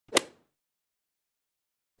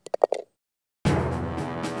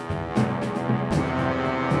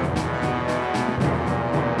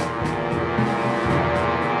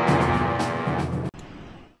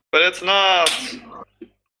but it's not.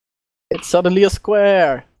 It's suddenly a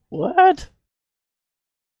square. What?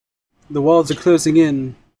 The walls are closing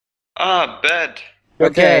in. Ah, bed.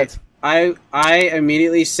 Okay, I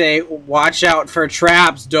immediately say, watch out for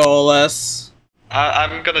traps, Dolos.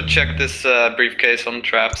 I'm gonna check this briefcase on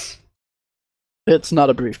traps. It's not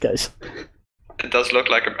a briefcase. It does look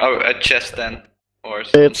like a chest then, or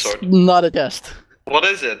some sort. It's not a chest. What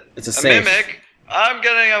is it? It's a safe. Mimic. I'm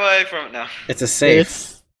getting away from it now. It's a safe.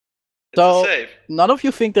 It's So a safe. none of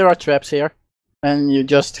you think there are traps here, and you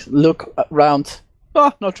just look around.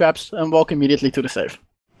 Oh, no traps, and walk immediately to the safe.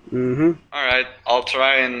 Mm-hmm. All right, I'll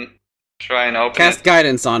try and open Cast it.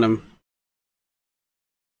 guidance on him.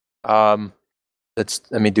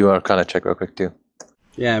 Let me do our kind of check real quick too.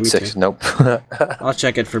 Yeah, me 6. too. Nope. I'll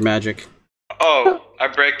check it for magic. Oh, I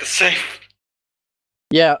break the safe.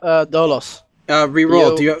 Yeah, Dolos.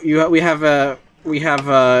 Reroll. We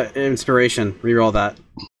have inspiration. Reroll that.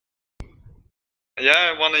 Yeah,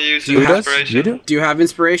 I want to use You inspiration. You do? Do you have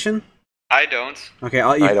inspiration? I don't. Okay,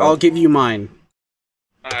 I don't. I'll give you mine.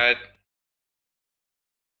 All right.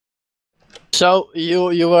 So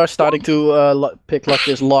you are starting to pick lock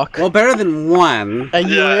this lock, Well, better than one. and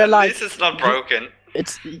you Yeah, hear at like least it's not broken.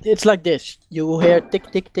 it's like this. You hear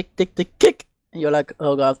tick tick tick tick tick tick, and you're like,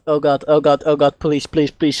 oh god, oh god, oh god, oh god, please,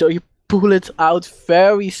 please, please. So you pull it out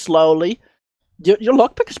very slowly. Your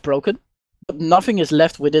lockpick is broken, but nothing is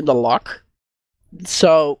left within the lock,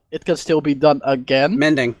 so it can still be done again.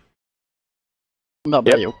 Mending. Not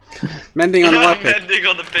by you. Mending on the I'm lockpick. mending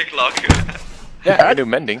on the pick lock. Yeah, I can do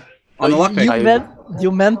mending. On the lockpick.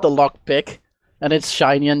 You meant the lockpick, and it's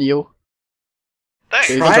shiny and new. Thanks.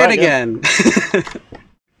 You Try can it again.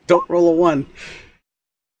 Don't roll a 1.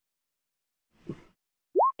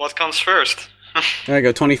 What comes first? There you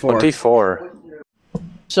go, 24. 24.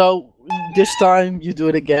 So this time you do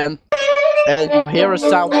it again, and you hear a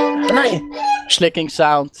sound, clicking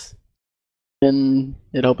sound, and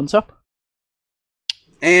it opens up.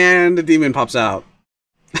 And the demon pops out.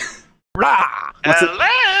 Rah!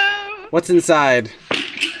 Hello. What's inside?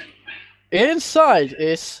 Inside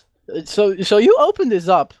is so you open this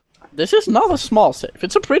up. This is not a small safe.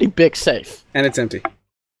 It's a pretty big safe. And it's empty.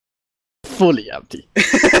 Fully empty.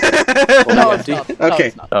 Fully No, empty? it's not. No, Okay.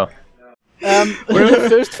 it's not. Oh.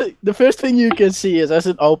 The first thing you can see is as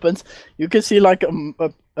it opens, you can see like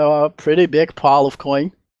a pretty big pile of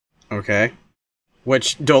coin. Okay.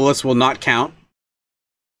 Which Dolos will not count.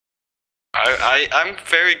 I'm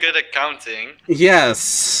very good at counting.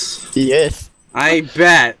 Yes. Yes. I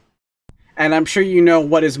bet. And I'm sure you know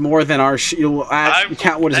what is more than our you'll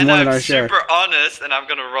count what is more than our share. I'm super honest, and I'm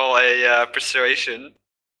gonna roll a persuasion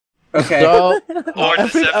Okay. So or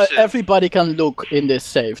deception. everybody can look in this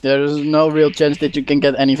safe. There is no real chance that you can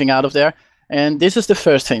get anything out of there. And this is the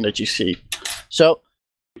first thing that you see. So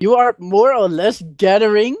you are more or less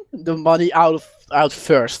gathering the money out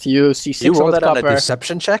first. You see You roll 600 that on a copper.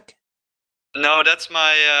 deception check? No, that's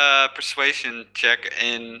my persuasion check,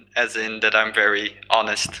 as in that I'm very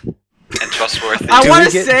honest and trustworthy. I want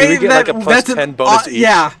to do say we get that like a plus that's 10 bonus each?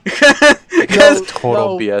 Yeah. Because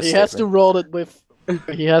total BS he has to statement. roll it with.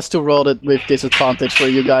 He has to roll it with disadvantage for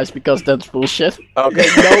you guys because that's bullshit. Okay.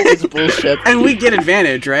 They know it's bullshit. And we get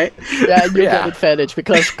advantage, right? Yeah, you Yeah. get advantage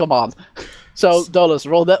because come on. So Dolos,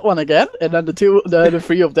 roll that one again, and then the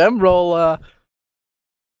three of them roll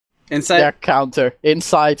Inside. their counter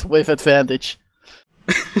inside with advantage.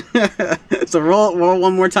 So roll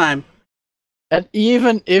one more time. And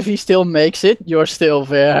even if he still makes it, you're still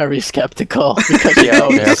very skeptical because you Yeah, know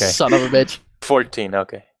okay, this okay. son of a bitch. 14,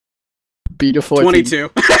 okay. Be the 14. 22.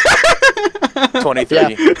 23.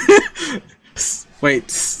 Yeah.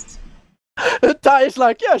 Wait. Ty is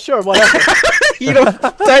like, yeah, sure, whatever. You know,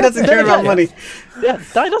 Ty doesn't care about money. Yeah,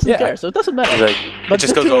 Ty doesn't Yeah. care, so it doesn't matter. Like, But it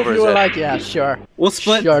just the goes two over of his you are head. like, yeah, sure. We'll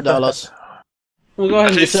split. Sure, Dolos. We'll go ahead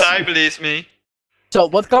At and least just. Ty believes me. So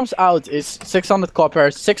what comes out is 600 copper,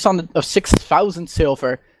 6,000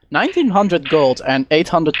 silver, 1,900 gold, and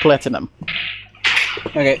 800 platinum.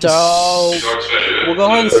 Okay. So We'll go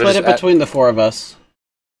ahead and split it Just add- between the 4 of us.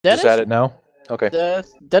 Just add it now? Okay.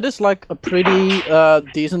 that is like a pretty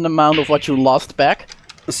decent amount of what you lost back.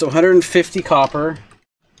 So 150 copper.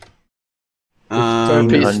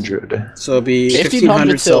 1,500. So it'll be 1,500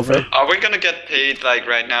 1,500 silver. Are we gonna get paid like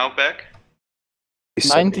right now back?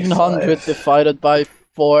 1,900 divided by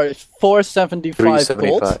 4 is 475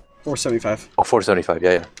 gold, 475. Oh, 475,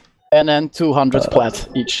 yeah. and then 200 plat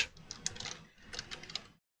each.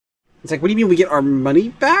 It's like, what do you mean we get our money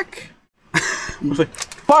back?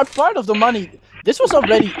 Part of the money, this was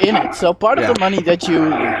already in it, so part of Yeah. the money that you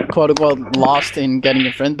quote unquote lost in getting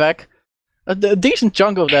your friend back, a decent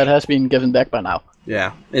chunk of that has been given back by now.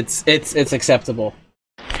 Yeah, it's acceptable.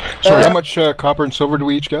 Sorry, how much copper and silver do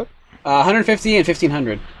we each get? 150 and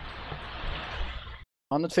 1500.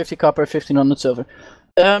 150 copper, 1500 silver.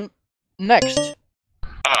 Next.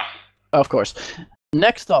 Of course.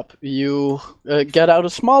 Next up, you get out a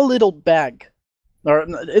small little bag. Or,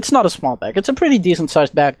 it's not a small bag, it's a pretty decent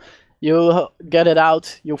sized bag. You get it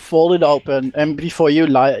out, you fold it open, and before you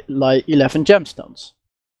lie 11 gemstones.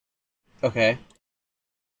 Okay.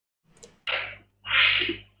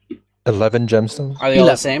 11 gemstones? Are they all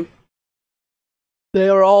the same? They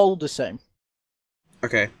are all the same.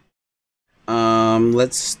 Okay.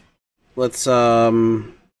 Let's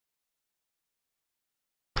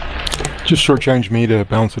Just shortchange me to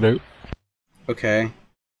balance it out. Okay.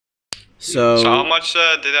 So how much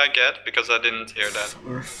did I get? Because I didn't hear that.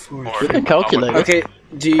 You can calculate it. Okay,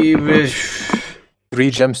 do you...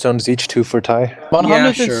 3 gemstones each, 2 for Ty.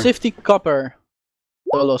 150 copper,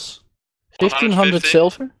 Dolos. 1500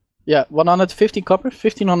 silver. Yeah, 150 copper,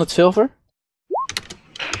 1500 silver.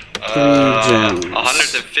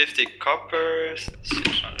 150 copper.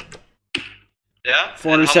 600. Yeah.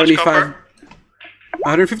 475.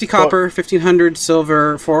 150 copper, 1500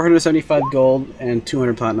 silver, 475 gold, and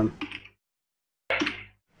 200 platinum.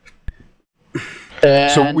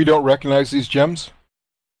 So we don't recognize these gems?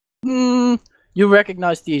 You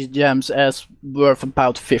recognize these gems as worth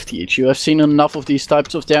about 50 each. You have seen enough of these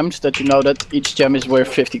types of gems that you know that each gem is worth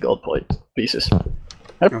 50 gold pieces.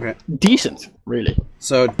 Okay. Decent, really.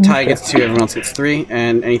 So Ty gets 2, everyone else gets 3,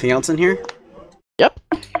 and anything else in here? Yep.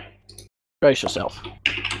 Brace yourself.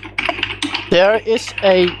 There is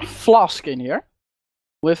a flask in here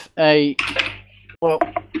with a... Well,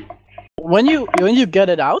 when you get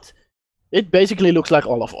it out, it basically looks like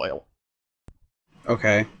olive oil.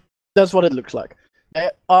 Okay. That's what it looks like.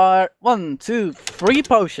 There are 1, 2, 3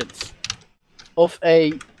 potions of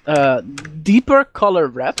a deeper color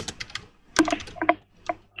red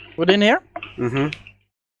within here. Mm-hmm.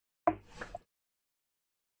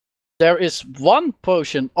 There is 1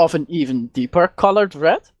 potion of an even deeper colored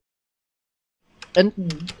red.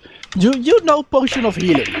 And you know potion of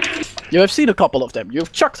healing. You have seen a couple of them.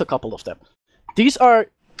 You've chucked a couple of them. These are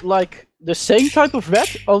like the same type of red,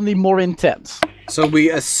 only more intense. So we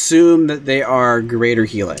assume that they are greater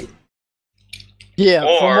healing. Yeah,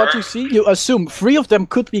 from what you see, you assume 3 of them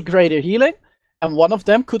could be greater healing, and 1 of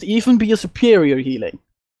them could even be a superior healing.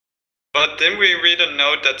 But didn't we read a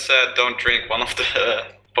note that said don't drink one of the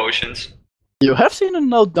potions? You have seen a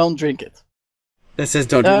note, don't drink it. That says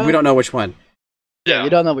don't drink. We don't know which one. Yeah,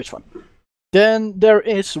 you don't know which one. Then there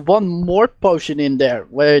is 1 more potion in there,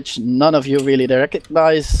 which none of you really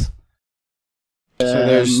recognize. So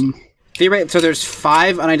there's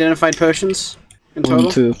 5 unidentified potions in total?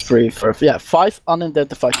 1, 2, 3, 4. Yeah, 5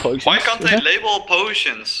 unidentified potions. Why can't they label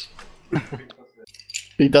potions?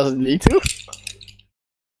 He doesn't need to.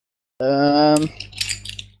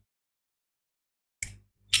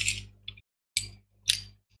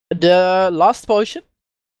 The last potion,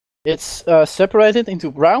 it's separated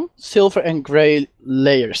into brown, silver, and gray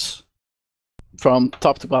layers from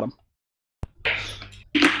top to bottom.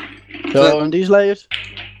 So in these layers,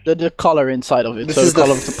 the color inside of it. This so is the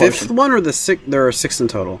color the of the 5th potion. one or the 6th? There are 6 in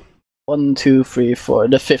total. 1, 2, 3, 4.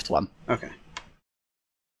 The 5th one. Okay.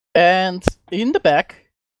 And in the back,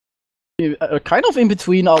 kind of in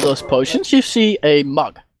between all those potions, you see a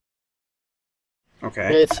mug.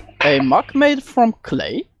 Okay. It's a mug made from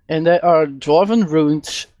clay, and there are dwarven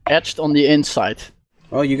runes etched on the inside.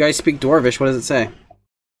 Well, you guys speak Dwarvish. What does it say?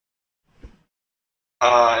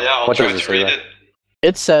 Yeah, I'll What try does it to say read there? it.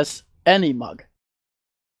 It says any mug.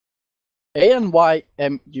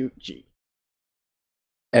 ANYMUG.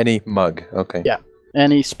 Any mug, okay. Yeah,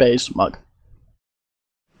 any space mug.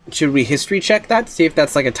 Should we history check that to see if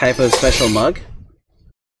that's like a type of special mug?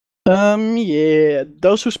 Yeah,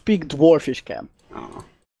 those who speak Dwarvish can. Oh.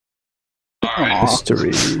 Alright.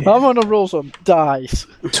 History. I'm gonna roll some dice.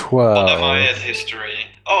 What 12. am I at history?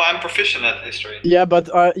 Oh, I'm proficient at history. Yeah, but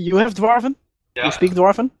you have Dwarven? Yeah. You speak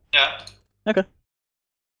Dwarven? Yeah. Okay.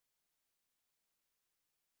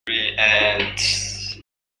 And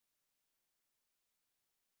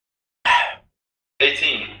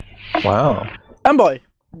 18. Wow. And boy,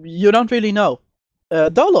 you don't really know.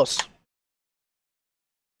 Dolos.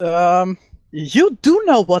 You do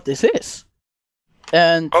know what this is.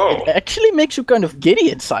 And it actually makes you kind of giddy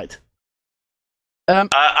inside. I'm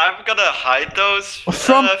gonna hide those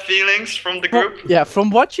feelings from the group. Yeah, from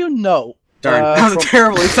what you know. Darn, that was a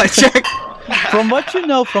terrible insight check. From what you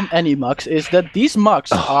know from any mugs is that these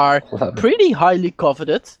mugs are pretty highly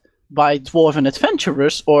coveted by dwarven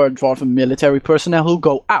adventurers or dwarven military personnel who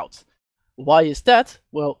go out. Why is that?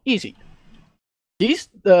 Well, easy. these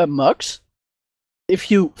mugs, if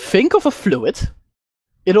you think of a fluid,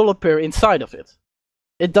 it'll appear inside of it.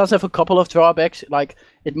 It does have a couple of drawbacks, like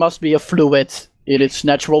it must be a fluid in its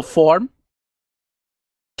natural form.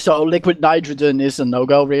 So liquid nitrogen is a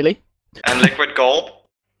no-go, really. And liquid gold?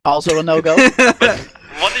 Also a no-go. But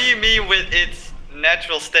what do you mean with its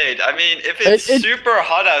natural state? I mean, if it's super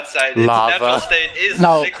hot outside, its natural state is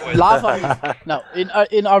liquid. Lava. No,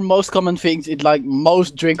 in our most common things, it's like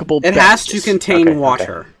most drinkable. It has to contain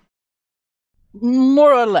water.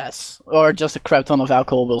 More or less, or just a crap ton of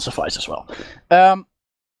alcohol will suffice as well.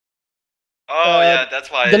 Yeah, that's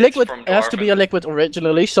why the it's liquid from has to be a liquid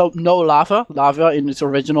originally, so no lava. Lava in its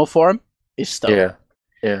original form is stone.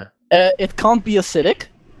 Yeah. It can't be acidic,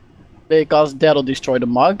 because that'll destroy the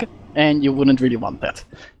mug, and you wouldn't really want that.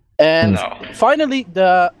 And finally,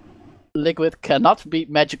 the liquid cannot be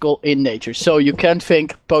magical in nature, so you can't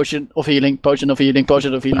think potion of healing, potion of healing,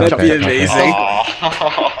 potion of healing. That'd be amazing.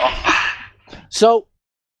 So,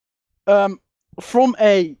 from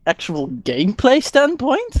a actual gameplay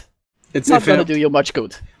standpoint, it's not going to do you much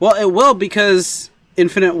good. Well, it will, because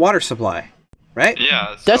infinite water supply, right?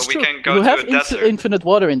 Yeah, so that's we true. can go you to have a desert. infinite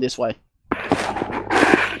water in this way.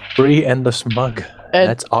 Free endless mug. And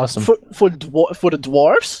that's awesome. For the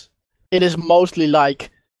dwarves, it is mostly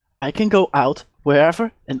like, I can go out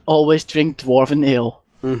wherever and always drink dwarven ale.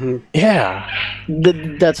 Mm-hmm. Yeah.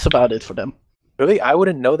 That's about it for them. Really? I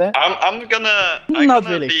wouldn't know that. I'm gonna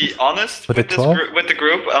really. be honest With with the with the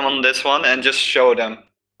group on this one and just show them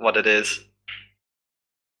what it is.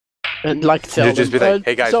 And like tell You just them. be like,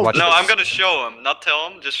 hey guys, watch No, this. I'm gonna show them, not tell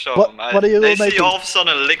them, just show What- them. what are you they see making? all of a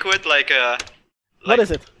sudden a liquid like a. What is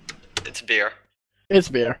it? It's beer. It's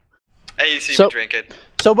beer. And you see So- me drink it.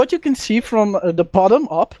 So what you can see from the bottom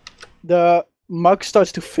up, the mug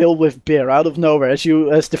starts to fill with beer out of nowhere as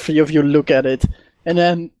the three of you look at it, and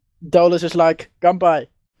then Dolos is like, "Come by,"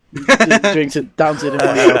 just drinks it, downs it in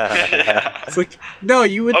one go. Yeah. It's like, no,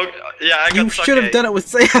 you would. Oh, yeah, I got You sake. should have done it with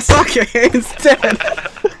sake instead.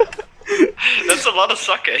 That's a lot of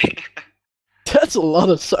sake. That's a lot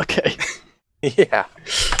of sake. Yeah.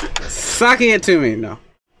 Sake it to me, no.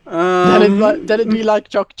 Then it'd be like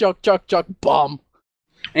chuck, bomb.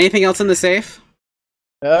 Anything else in the safe?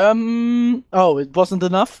 Oh, it wasn't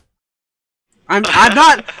enough?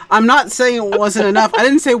 I'm not saying it wasn't enough. I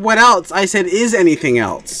didn't say what else. I said, is anything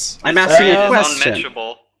else? I'm asking a question.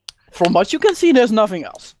 Unmatchable. From what you can see, there's nothing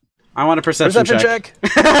else. I want a perception check.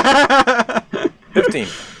 15.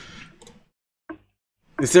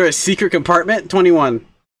 Is there a secret compartment? 21.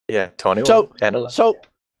 Yeah, 21. So,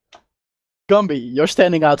 Gumby, you're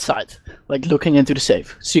standing outside, like looking into the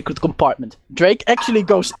safe. Secret compartment. Drake actually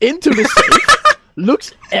goes into the safe,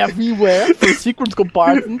 looks everywhere for the secret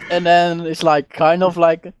compartment, and then is like, kind of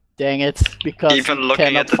like, dang it, because Even he looking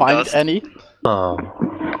cannot at the find dust. any. Oh.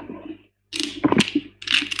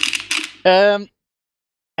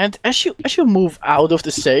 And as you move out of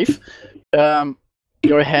the safe,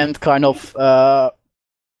 your hand kind of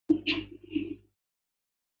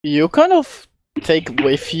you kind of take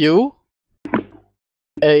with you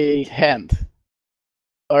a hand,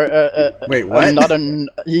 or Wait, what?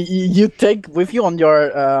 you take with you on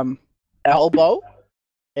your elbow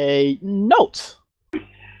a note,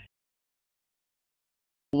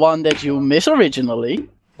 one that you miss originally.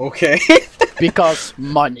 Okay. Because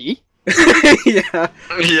money. Yeah.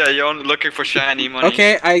 Yeah, you're looking for shiny money.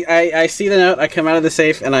 Okay, I see the note, I come out of the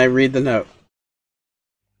safe, and I read the note.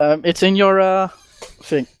 It's in your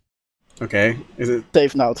thing. Okay, is it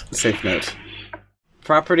Safe note. safe note?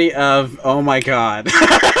 Property of, oh my god.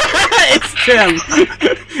 It's Tim!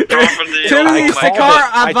 Property Tim of- the oh my Sakar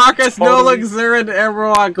God. I Abakas totally- Nolik Zurin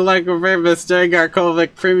Emerald Glegovimus Dengar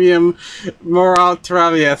Kovic Premium Moral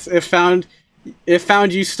Travius. If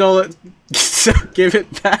found you stole it, so give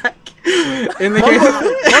it back. In the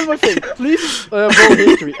case One more thing. Please roll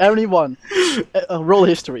history. Anyone. Roll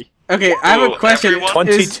history. Okay, I have a Oh, question. everyone?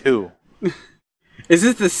 22. Is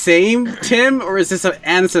this the same Tim, or is this an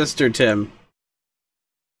ancestor Tim?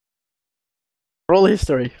 Roll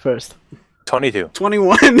history first. 22.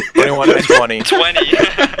 21. 21 and 20. 20.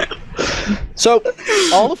 So,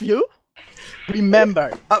 all of you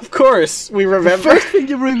remember. Of course, we The remember. first thing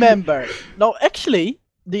you remember. No, actually,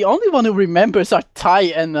 the only one who remembers are Ty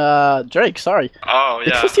and Drake. Sorry. Oh,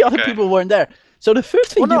 yeah. Because the other okay. people weren't there. So the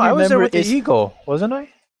first thing Well, no, you I was there remember with the is. eagle, wasn't I?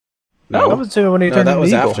 No. I was there when he No, turned that into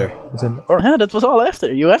was the eagle. after. Was in- or- Yeah, that was all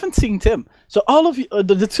after. You haven't seen Tim. So all of you,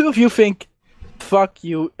 the two of you think, fuck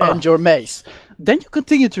you and your mace. Then you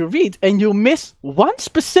continue to read and you miss one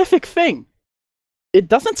specific thing. It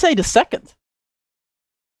doesn't say the second.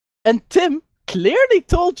 And Tim clearly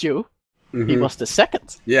told you He was the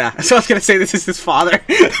second. Yeah, so I was gonna say this is his father.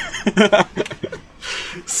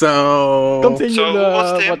 So... Continue So who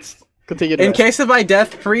was Tim? Continue the In rest. case of my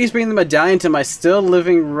death, please bring the medallion to my still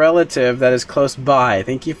living relative that is close by.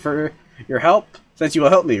 Thank you for your help, since you will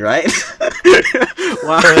help me, right?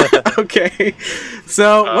 Wow. Okay.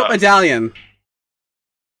 So, what medallion?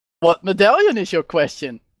 What medallion is your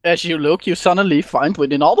question? As you look, you suddenly find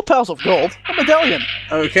within all the piles of gold a medallion.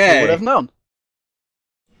 Okay. You would have known.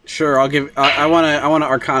 Sure, I'll give. I wanna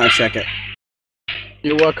Arcana check it.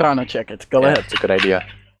 You Arcana check it. Go ahead. That's a good idea.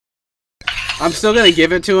 I'm still gonna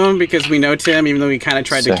give it to him because we know Tim, even though he kind of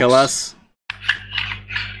tried to kill us.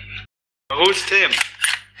 Who's Tim?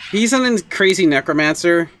 He's an crazy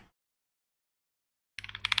necromancer.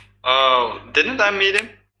 Oh, didn't I meet him?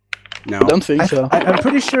 No. I don't think so. I'm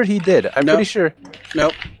pretty sure he did. I'm Nope. pretty sure.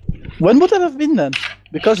 Nope. When would that have been then?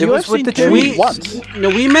 Because It you was have with seen the Tim trees. once. No,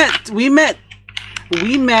 we met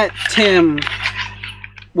Tim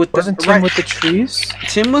with Wasn't the Tim with the trees?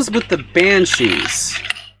 Tim was with the banshees.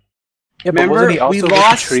 Yeah, but Remember, wasn't he also we with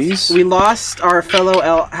lost the trees? we lost our fellow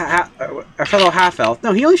our fellow half elf.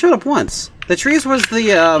 No, he only showed up once. The trees was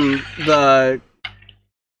the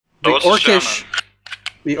Those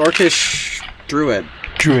orcish druid.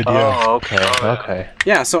 Druid, yeah. Oh, okay, Oh, yeah. okay.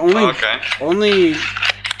 Yeah, so only Okay. I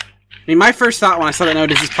mean, my first thought when I saw that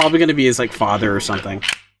note is he's probably going to be his like father or something.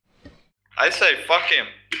 I say fuck him.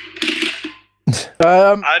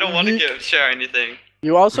 I don't want to share anything.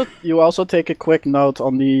 You also take a quick note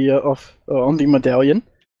on the on the medallion,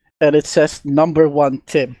 and it says number 1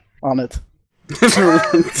 Tim on it.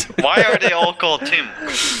 Why are they all called Tim?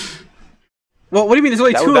 Well, what do you mean? There's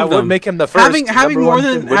only two of That them. would make him the first. Having Number more one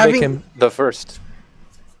than would having make him the first.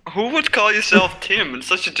 Who would call yourself Tim? It's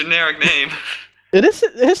such a generic name. It is.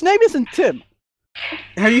 His name isn't Tim.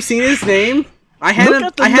 Have you seen his name? I hand Look him.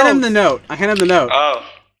 at the I hand him note. the note. I hand him the note.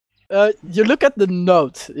 Oh. You look at the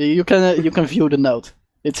note. You can view the note.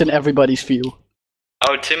 It's in everybody's view.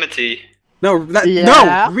 Oh, Timothy. No, Yeah.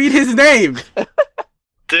 no. Read his name.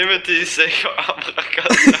 Timothy say, oh my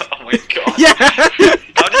god. Oh my god. Yeah.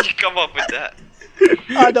 How did you come up with that?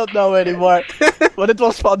 I don't know anymore, but it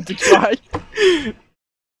was fun to try.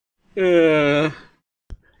 And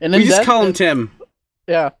We just call him Tim.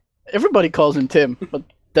 Yeah, everybody calls him Tim, but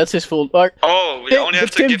that's his full. Or, Oh, we Tim- only the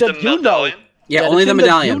have to Tim give that them you know. medallion? Yeah, only the Tim that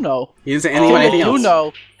medallion. You know. He doesn't Oh. anyone Tim that anything you else.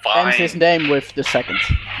 know Fine. ends his name with the second.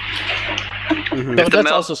 Mhm. But the that's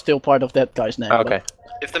mel- also still part of that guy's name. Okay.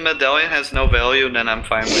 If the medallion has no value, then I'm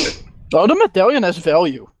fine with it. But... Oh, the medallion has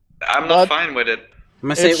value. I'm But- not fine with it. I'm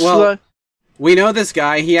gonna say, It's, well, we know this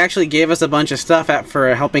guy. He actually gave us a bunch of stuff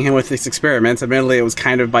for helping him with these experiments. Admittedly, it was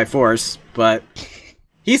kind of by force, but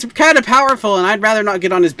he's kind of powerful, and I'd rather not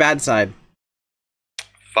get on his bad side.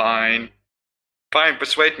 Fine. Fine,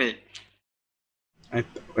 persuade me. I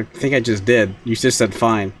think I just did. You just said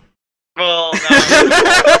fine. Well, no.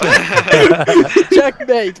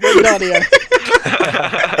 Checkmate. We're done here.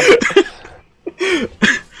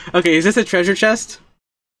 Okay, is this a treasure chest?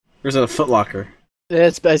 Or is it a footlocker?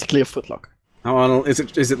 It's basically a footlocker. I want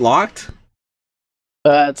to. Is it locked?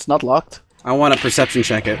 It's not locked. I want to perception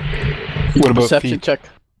check it. What about Perception feet? check.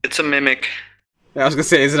 It's a mimic. I was gonna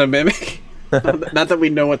say, is it a mimic? Not that we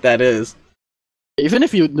know what that is. Even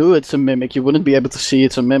if you knew it's a mimic, you wouldn't be able to see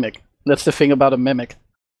it's a mimic. That's the thing about a mimic.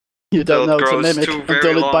 You don't know It it's a grows mimic two very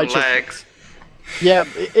until it long bites your. legs. Yeah,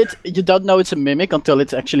 you don't know it's a mimic until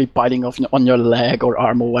it's actually biting off on your leg or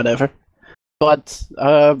arm or whatever. But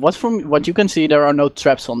from what you can see, there are no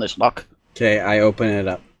traps on this lock. Okay, I open it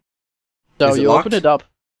up. So Is it you locked? open it up.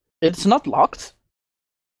 It's not locked.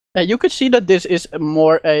 And you could see that this is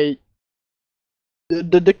more a.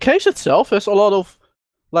 The case itself has a lot of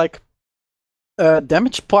like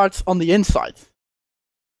damaged parts on the inside.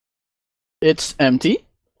 It's empty,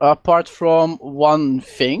 apart from one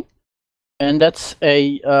thing, and that's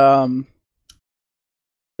a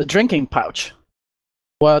drinking pouch.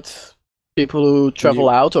 What people who travel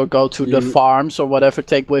out or go to the farms or whatever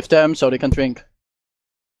take with them so they can drink.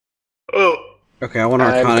 Oh. Okay, I want to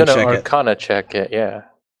I'm Arcana gonna check it. Arcana check it. Yeah.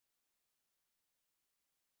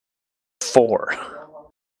 4.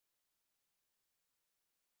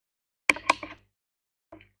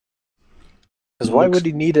 Because why would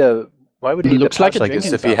he need a? Why would he need Looks a like pouch a like this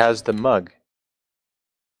drinking if he pouch. has the mug?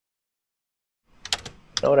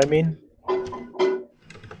 Know what I mean?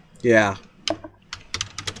 Yeah.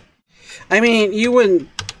 I mean, you wouldn't.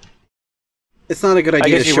 It's not a good idea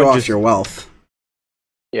to guess you show would off just- your wealth.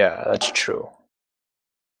 Yeah, that's true.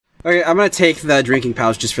 Okay, I'm gonna take the drinking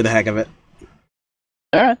pouch just for the heck of it.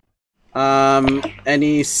 Alright.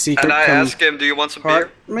 Any secret And I ask him, do you want some beer?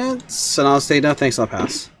 compartments? And I'll say no thanks, I'll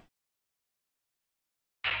pass.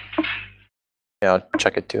 Yeah, I'll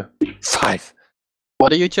check it too. 5.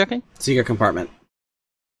 What are you checking? Secret compartment.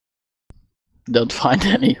 Don't find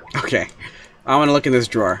any. Okay. I want to look in this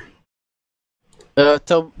drawer.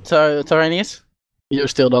 Tyraneus? You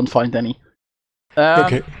still don't find any.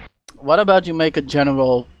 Okay. What about you make a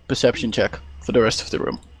general perception check for the rest of the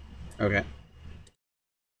room? Okay.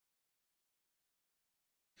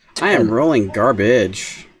 I am rolling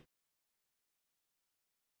garbage.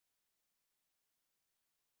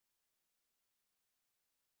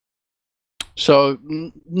 So,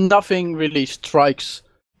 nothing really strikes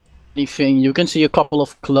anything. You can see a couple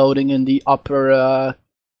of clothing in the upper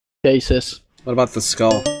cases. What about the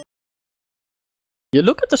skull? You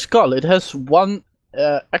look at the skull, it has one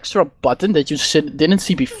extra button that you didn't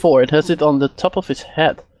see before. It has it on the top of his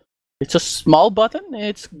head. It's a small button,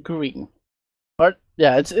 it's green. Or,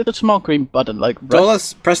 yeah, it's a small green button, like...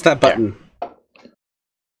 Dolos, press that button.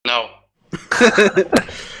 No.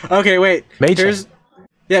 Okay, wait. Mage Here's...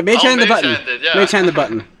 Yeah, mage hand the button. mage-handed, yeah. Mage hand the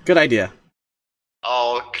button. Good idea.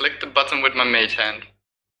 I'll click the button with my mage hand.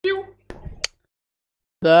 Pew.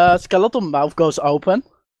 The skeletal mouth goes open.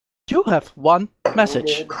 You have one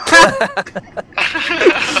message.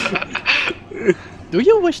 Do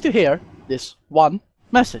you wish to hear this one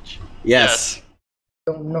message? Yes.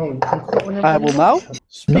 I will now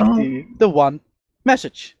speak to you the one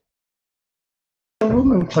message.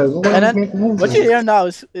 And then what you hear now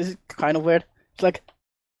is kind of weird. It's like,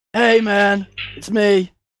 hey man, it's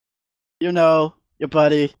me. You know, your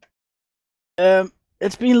buddy.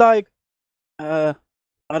 It's been like, I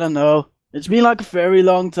don't know. It's been like a very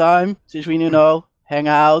long time since we, hang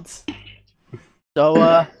out.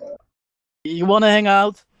 So, you wanna hang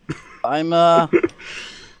out? I'm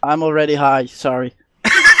already high. Sorry.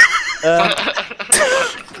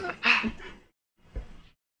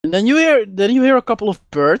 And then you hear a couple of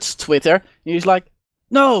birds twitter. And he's like,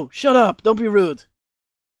 "No, shut up! Don't be rude."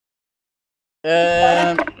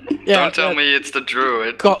 Yeah. Don't tell me it's the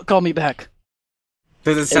druid. Call me back.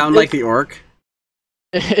 Does it sound like the orc?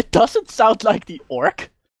 It doesn't sound like the orc.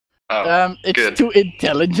 Oh, It's good. too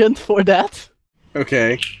intelligent for that.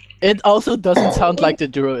 Okay. It also doesn't sound like the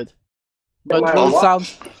druid. But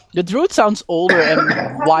the druid sounds older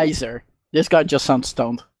and wiser. This guy just sounds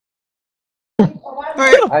stoned.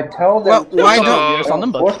 Alright. I tell them. Well, why So- don't... Years on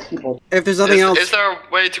them, but Force people. If there's nothing else... Is there a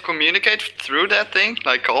way to communicate through that thing?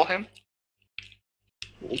 Like call him?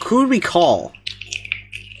 Who would we call?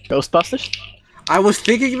 Ghostbusters? I was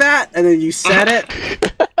thinking that, and then you said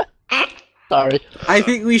it. Sorry. I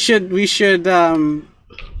think we should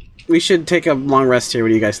take a long rest here. What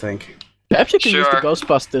do you guys think? Perhaps you can use the Sure.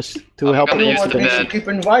 Ghostbusters to I'm help gonna you use with the the bed. Keep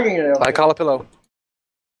inviting them. I call a pillow.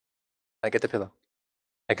 I get the pillow.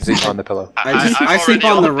 I can sleep on the pillow. I sleep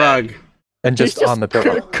on the rug. And He's just on the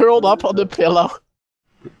pillow. curled up on the pillow.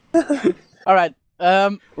 Alright,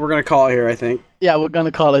 We're gonna call it here, I think. yeah, we're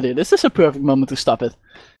gonna call it in. This is a perfect moment to stop it.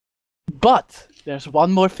 But there's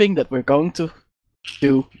one more thing that we're going to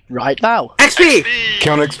do right now. XP!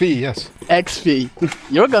 Count XP, yes. XP.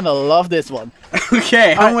 You're gonna love this one.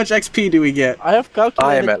 Okay, how much XP do we get? I have I am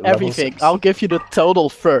calculated at level everything. 6. I'll give you the total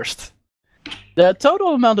first. The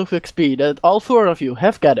total amount of XP that all 4 of you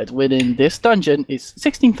have gathered within this dungeon is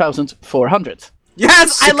 16,400.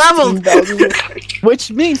 Yes, I leveled!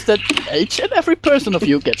 Which means that each and every person of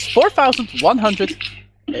you gets 4,100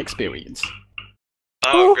 experience.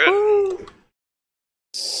 Oh, good.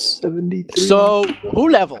 73. So, who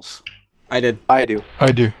levels? I did. I do.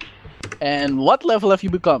 I do. And what level have you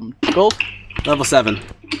become? Gold? Level 7.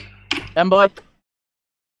 M-Boy?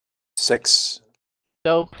 6.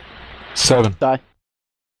 So, 7. die.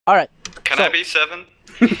 Alright, Can So- I be 7?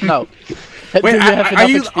 no. Wait, Do you have are enough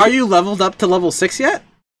you XP? are you leveled up to level 6 yet?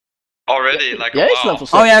 Already? Like, Yeah, wow. it's level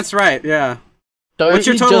 6. Oh yeah, that's right, yeah. So What's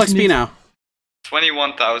your he total just XP needs now?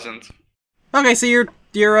 21,000. Okay, so you're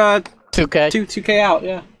 2k. 2k out,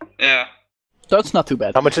 yeah. Yeah. So it's not too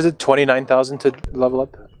bad. How much is it? 29,000 to level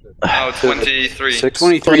up? Oh, 23. 6?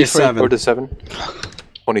 23 is 23. 7. Or to 7?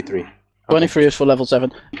 23. 23 is for level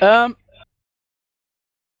 7. How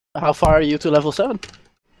far are you to level 7?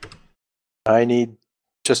 I need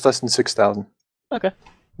just less than 6,000. Okay.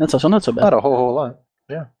 That's also not so bad. Not a whole lot.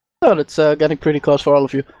 Oh, it's getting pretty close for all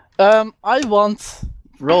of you. I want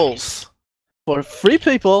rolls for 3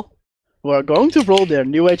 people who are going to roll their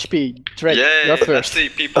new HP. Drake, Yay, you're let's first. see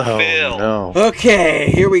people fail. Oh, no.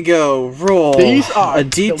 Okay, here we go. Roll. These are a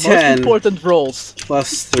the most D10 important rolls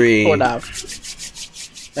plus 3. for now.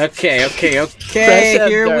 Okay, Press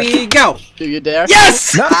here enter. we go. Do you dare?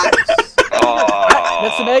 Yes! Oh,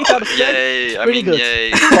 That's an 8 out of 10. Yay, I Pretty mean, good.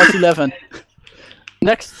 yay. Plus 11.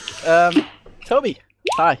 Next, Toby.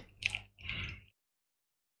 Hi.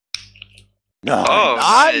 No. Oh,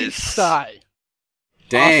 Nice, nice. Ty.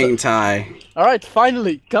 Dang, Awesome. Ty. Alright,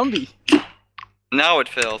 finally, Gumby. Now it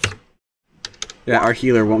fails. Yeah, our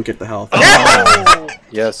healer won't get the health. Oh,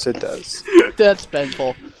 Yes, it does. that's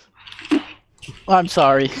painful. I'm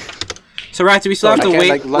sorry. So, right, do we still have to I can't,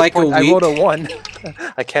 wait luck like a point- I week? rolled a 1.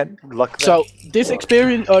 I can't luck that. So, this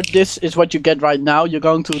experience, or this is what you get right now. You're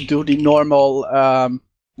going to do the normal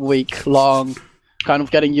week-long kind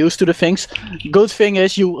of getting used to the things. Good thing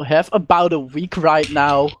is you have about a week right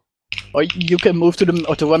now. Or you can move to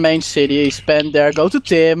the main city, spend there, go to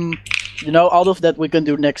Tim. You know, all of that we can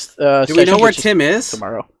do next Do we know where Tim is?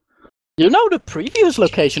 tomorrow. You know the previous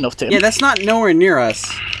location of Tim? Yeah, that's not nowhere near us.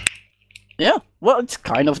 Yeah, well, it's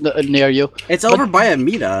kind of near you. It's over by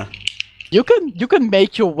Amita. You can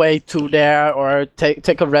make your way to there, or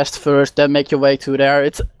take a rest first, then make your way to there.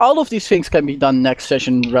 It's all of these things can be done next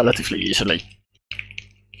session relatively easily.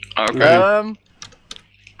 Okay.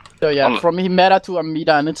 So yeah, from Himera to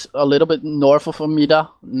Amida, and it's a little bit north of Amida,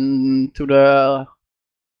 to the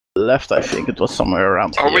left. I think it was somewhere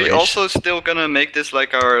around here. Are we also still gonna make this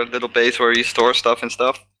like our little base where we store stuff and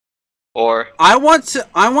stuff? Or I want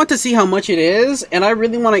to see how much it is, and I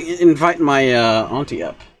really want to invite my auntie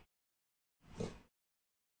up.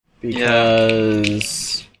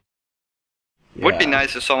 Because would be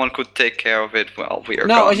nice if someone could take care of it while we are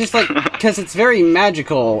No, gone. it's just like because it's very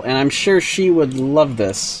magical, and I'm sure she would love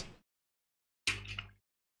this.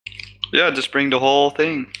 Yeah, just bring the whole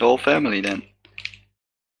thing, the whole family then.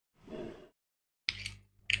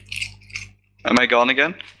 Am I gone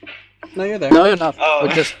again? No, you're there. No, you're not. Oh.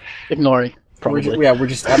 We're just ignoring. Probably. We're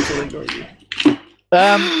just absolutely ignoring you.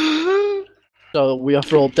 So we have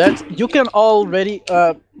rolled that. You can already.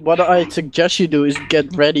 What I suggest you do is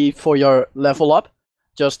get ready for your level up.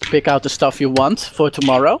 Just pick out the stuff you want for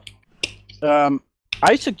tomorrow.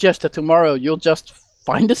 I suggest that tomorrow you'll just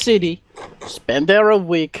find a city, spend there a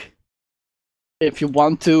week. If you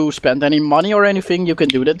want to spend any money or anything, you can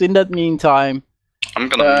do that in that meantime. I'm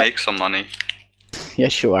gonna make some money.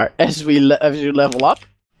 Yes, you are. As you level up,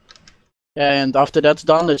 and after that's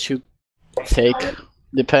done, it should take,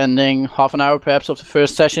 depending, half an hour perhaps of the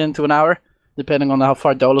first session to an hour, depending on how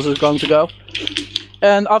far Dolos is going to go.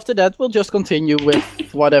 And after that, we'll just continue with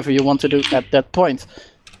whatever you want to do at that point.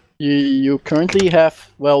 You currently have,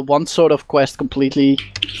 well, one sort of quest completely,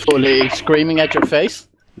 fully screaming at your face.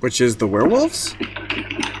 Which is the werewolves?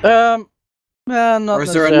 Not Or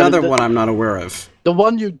is there necessarily. another one I'm not aware of? The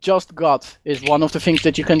one you just got is one of the things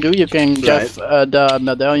that you can do. You can get the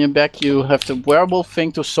medallion back. You have the werewolf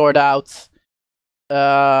thing to sort out.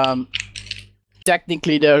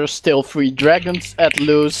 Technically, there are still 3 dragons at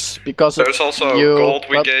loose because There's of also you. gold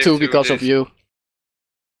we Well, gave 2 to because of this. you.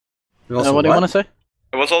 Also What do you want to say?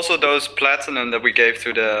 It was also those platinum that we gave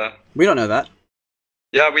to the... We don't know that.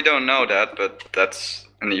 Yeah, we don't know that, but that's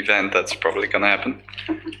an event that's probably gonna happen.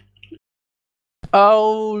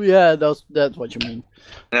 Oh yeah, that's what you mean.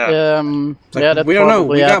 Yeah. Like, Yeah, that we don't know.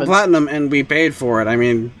 probably We got happens. platinum and we paid for it. I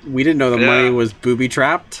mean, we didn't know the money was booby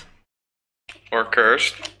trapped. Or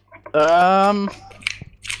cursed. Are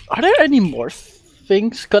there any more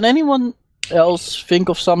things? Can anyone else think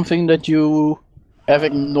of something that you have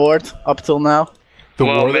ignored up till now? The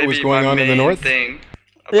Well, war that was maybe going my on in the main north? Thing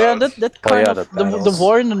Yeah, about- that kind yeah, of the the battles.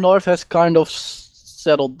 war in the north has kind of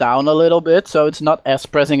settled down a little bit, so it's not as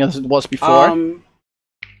pressing as it was before.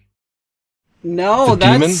 No, The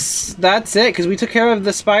demons? that's it. Because we took care of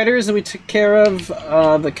the spiders and we took care of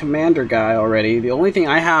the commander guy already. The only thing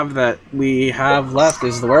I have that we have left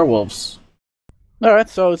is the werewolves. All right,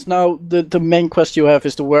 so it's now the main quest you have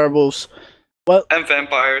is the werewolves. Well, And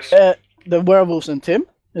vampires. the werewolves and Tim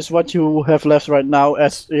is what you have left right now,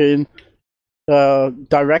 as in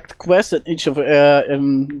direct quest. And each of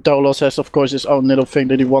Dolos has, of course, his own little thing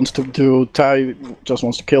that he wants to do. Ty just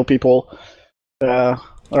wants to kill people.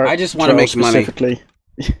 Or I just want to Joe make money. specifically.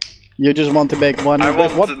 You just want to make money. I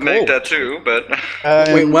With want what to make goal? that too, but...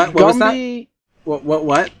 Wait, what was that? Gumby-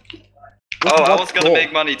 What? Oh, I what was gonna goal?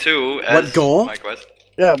 make money too. As What goal? My quest.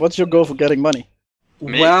 Yeah, what's your goal for getting money?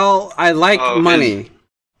 Me? Well, I like Oh, money.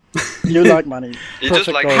 You like money. You just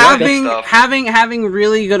Perfect like goal. having having stuff. having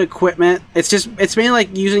really good equipment. It's mainly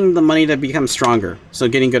like using the money to become stronger. So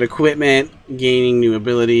getting good equipment, gaining new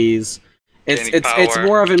abilities. It's Gaining it's power.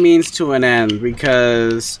 more of a means to an end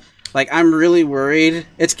because like I'm really worried.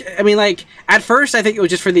 I mean like at first I think it was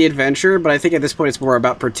just for the adventure, but I think at this point it's more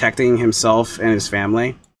about protecting himself and his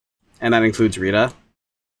family, and that includes Rita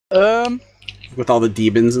with all the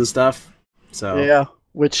demons and stuff. So Yeah,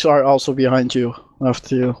 which are also behind you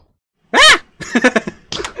after you.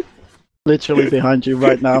 Literally behind you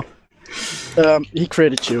right now. He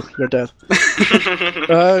created you. You're dead.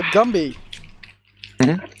 Gumby,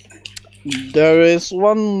 There is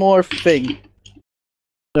one more thing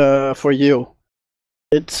for you.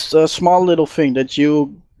 It's a small little thing that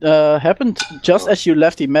you happened just as you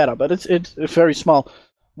left the meta, but it's very small.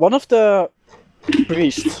 One of the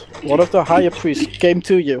priests, one of the higher priests, came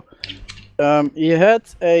to you. He had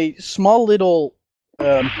a small little.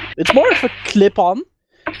 It's more of a clip-on,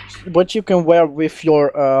 what you can wear with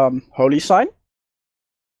your holy sign.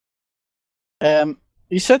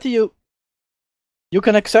 He said to you, "You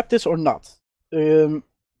can accept this or not.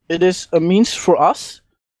 It is a means for us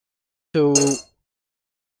to,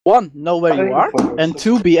 one, know where you are, and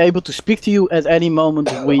two, be able to speak to you at any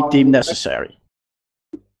moment we deem necessary."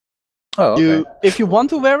 Oh, okay. If you want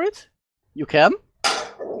to wear it, you can.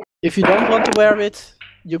 If you don't want to wear it,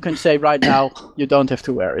 you can say right now you don't have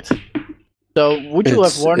to wear it. So, would you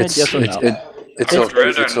have worn it, yes or no? It's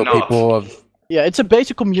so people have... Yeah, it's a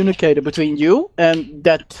basic communicator between you and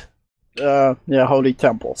that holy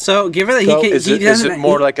temple. So, given that So, he can, Is it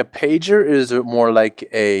more like a pager, or is it more like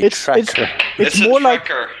a tracker? It's a more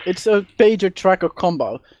tracker. like it's a pager tracker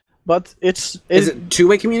combo, but is it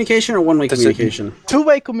two-way communication or one-way communication?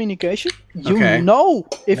 two-way communication. You Okay. know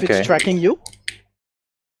if it's tracking you,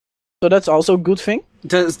 so that's also a good thing.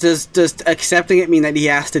 Does accepting it mean that he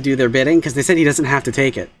has to do their bidding? Because they said he doesn't have to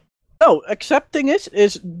take it. No, accepting it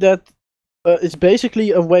is that it's basically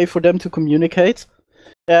a way for them to communicate.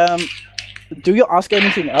 Do you ask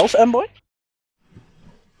anything else, Mboy?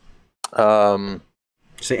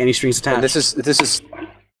 Say any strings attached. And this is.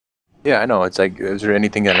 Yeah, I know. It's like, is there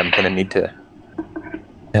anything that I'm gonna need to?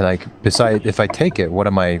 And like, besides, if I take it, what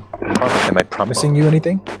am I promising you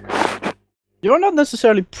anything? You're not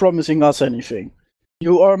necessarily promising us anything.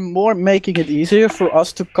 You are more making it easier for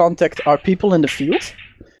us to contact our people in the field.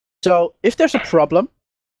 So, if there's a problem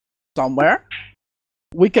somewhere,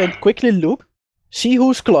 we can quickly look, see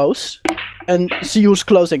who's close, and see who's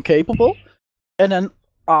close and capable, and then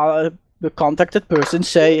the contacted person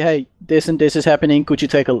say, "Hey, this and this is happening, could you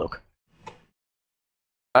take a look?"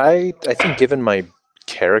 I think, given my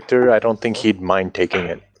character, I don't think he'd mind taking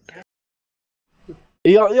it.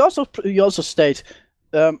 He also states,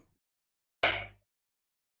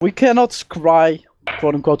 we cannot scry,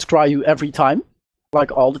 quote unquote, scry you every time,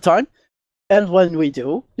 like all the time, and when we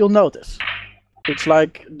do, you'll notice. It's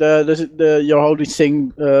like your holy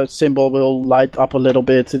symbol will light up a little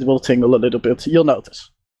bit, it will tingle a little bit, you'll notice.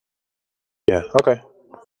 Yeah. Okay.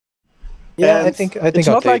 Yeah, And I think it's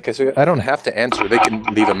I'll not take. Because I don't have to answer. They can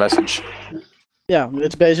leave a message. Yeah,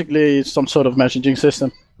 it's basically some sort of messaging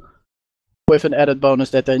system with an added bonus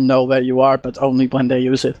that they know where you are, but only when they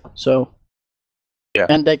use it. So yeah,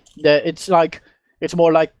 and it's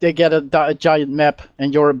more like they get a giant map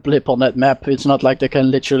and you're a blip on that map. It's not like they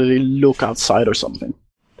can literally look outside or something.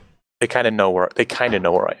 They kind of know where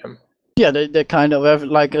I am. Yeah, they kind of have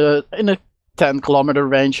like in a 10-kilometer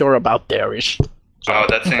range or about there-ish. Oh,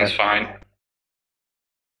 that seems fine.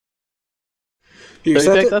 You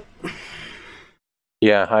So you take accept that?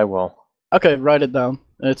 Yeah, I will. Okay, write it down.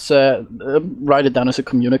 It's write it down as a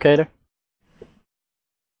communicator.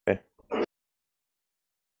 Okay.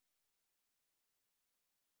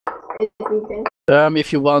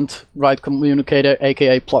 If you want, write communicator,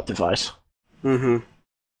 aka plot device. Mm-hmm.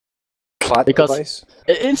 Plot Because device?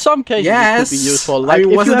 in some cases it could be useful. Like, I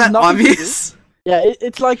mean, if wasn't you have that nothing to do- obvious? Yeah,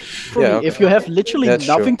 it's like for Yeah, me, okay. if you have literally That's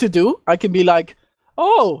nothing to do, I can be like,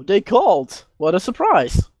 "Oh, they called! What a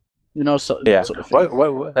surprise!" You know, so Yeah. that sort of thing.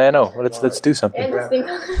 What? I know. Let's do something.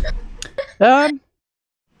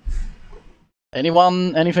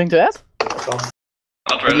 Anyone, anything to add?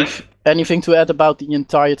 Not really. Anything to add about the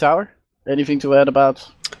entire tower? Anything to add about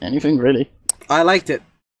anything really? I liked it.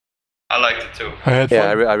 I liked it too. I had fun. Yeah,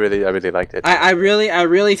 I really liked it. I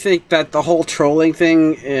really think that the whole trolling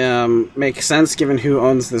thing makes sense given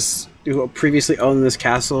who previously owned this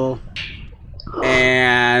castle,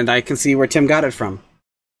 and I can see where Tim got it from.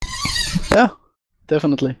 Yeah,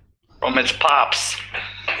 definitely. From its pops.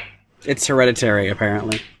 It's hereditary,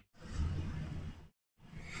 apparently.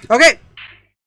 Okay,